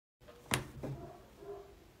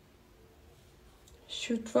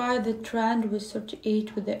Should try the trend with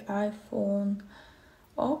 38 with the iPhone.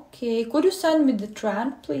 Okay, could you send me the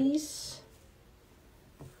trend, please?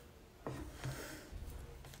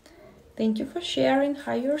 Thank you for sharing.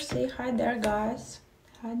 Hi, say hi there, guys.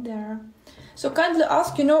 Hi there. So kindly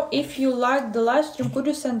ask, you know, if you like the live stream, could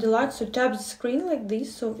you send the like? So tap the screen like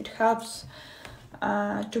this, so it helps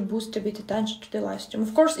to boost a bit attention to the live stream.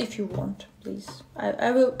 Of course, if you want, please. I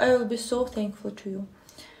will be so thankful to you.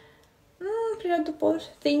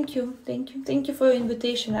 Thank you for your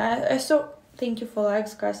invitation. Thank you for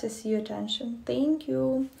likes, guys. I see your attention. Thank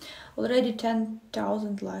you. Already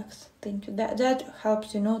 10,000 likes. Thank you. That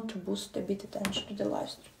helps, you know, to boost a bit attention to the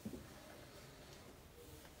live stream.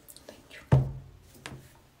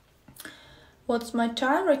 What's my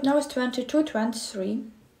time? Right now is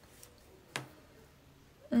 22:23.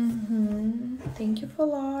 Thank you for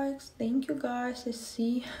likes. Thank you, guys. I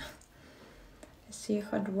see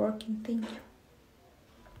hard working. Thank you.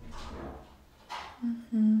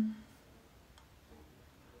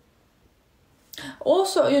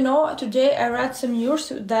 Also, you know, today I read some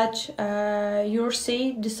news that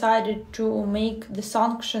USA decided to make the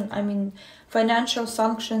financial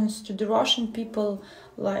sanctions to the Russian people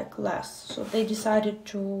like less. So they decided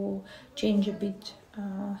to change a bit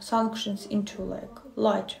sanctions into like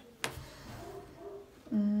light.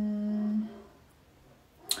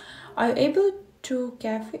 Are you able to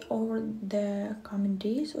cafe over the coming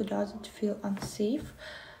days, or does it feel unsafe?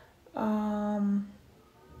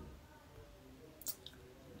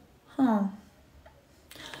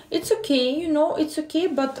 It's okay, you know, it's okay,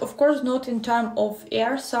 but of course not in time of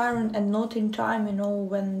air siren and not in time, you know,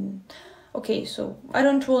 when... Okay, so I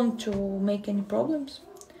don't want to make any problems.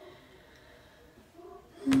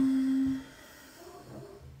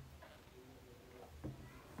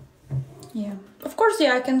 Yeah, of course,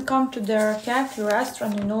 yeah, I can come to their cafe,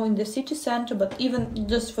 restaurant, you know, in the city center, but even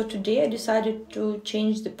just for today, I decided to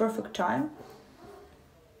change the perfect time.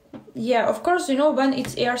 Yeah, of course, you know, when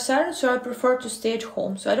it's air siren, so I prefer to stay at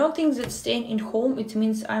home. So I don't think that staying in home, it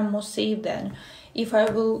means I'm more safe than if I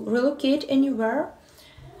will relocate anywhere.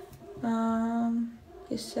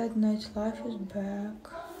 He said nightlife is back.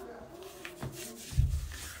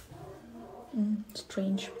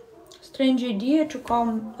 Strange idea to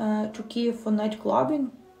come to Kiev for night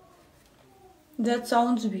clubbing. That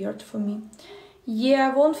sounds weird for me. Yeah,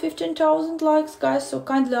 I want 15,000 likes, guys, so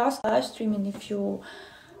kindly ask live streaming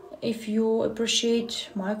if you appreciate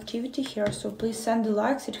my activity here, so please send the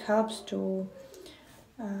likes. It helps to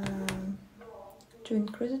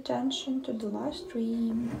increase attention to the live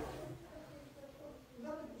stream.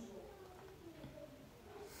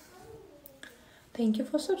 Thank you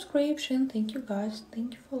for subscription. Thank you, guys.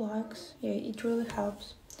 Thank you for likes. Yeah, it really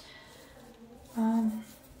helps.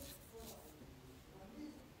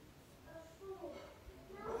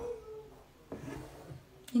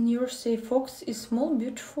 In your say, Fox is small,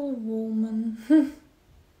 beautiful woman.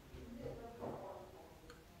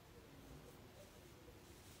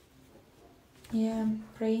 Yeah,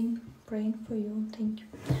 praying for you. Thank you.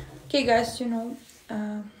 Okay, guys, you know,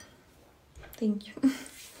 thank you.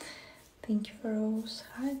 Thank you for Rose.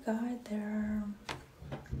 Hi, guy there.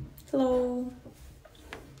 Hello.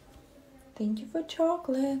 Thank you for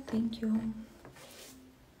chocolate. Thank you.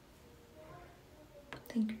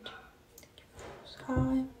 Thank you. Thank you for Rose.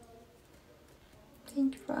 Hi. Thank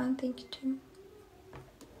you for Anne. Thank you too.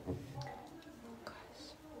 Guys.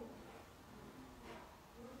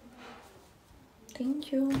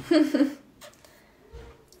 Thank you.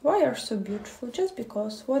 Why are so beautiful? Just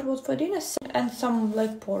because. What was for dinner? And some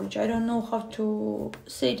like porridge. I don't know how to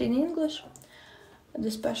say it in English,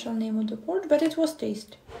 the special name of the porridge, but it was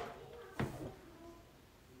tasty.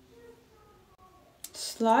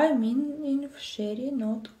 Sly meaning shady,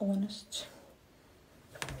 not honest.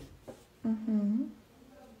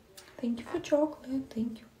 Thank you for chocolate.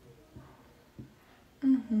 Thank you.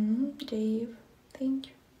 Dave. Thank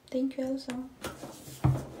you. Thank you, Elsa.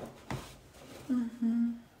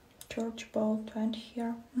 Church bell 20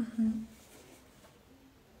 here.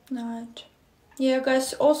 Night. Yeah,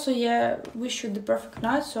 guys, also, yeah, wish you the perfect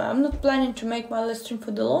night. So I'm not planning to make my live stream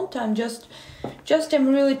for the long time. Just I'm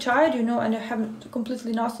really tired, you know, and I have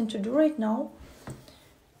completely nothing to do right now.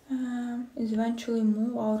 Is eventually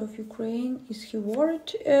move out of Ukraine. Is he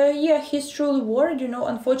worried? Yeah, he's truly worried, you know.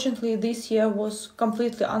 Unfortunately, this year was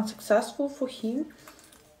completely unsuccessful for him.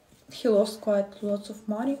 He lost quite lots of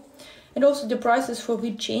money. And also the prices for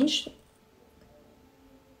wheat changed.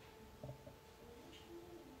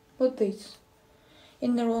 What this?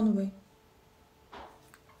 In the wrong way.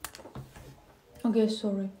 Okay,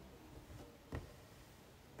 sorry.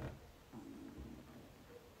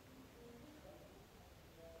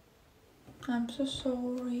 I'm so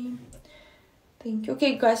sorry. Thank you.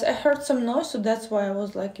 Okay, guys, I heard some noise, so that's why I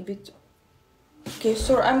was like a bit... Okay,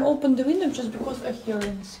 sorry, I'm open the window just because I hear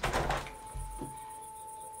it.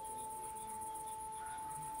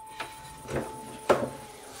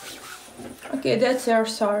 Okay, that's our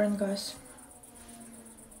siren, guys.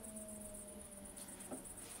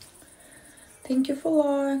 Thank you for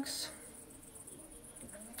likes.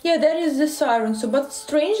 Yeah, that is the siren. So, but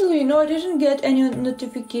strangely, you know, I didn't get any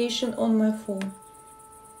notification on my phone.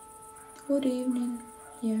 Good evening.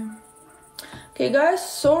 Yeah. Okay, guys,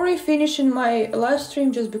 sorry finishing my live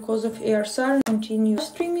stream just because of air siren. Continue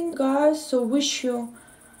streaming, guys. So wish you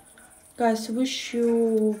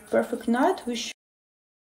perfect night. Wish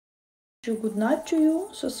you good night to you.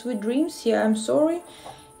 So sweet dreams. Yeah, I'm sorry.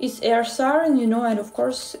 It's air siren, you know, and of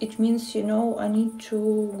course it means, you know, I need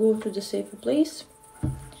to go to the safer place.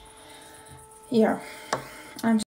 Yeah, I'm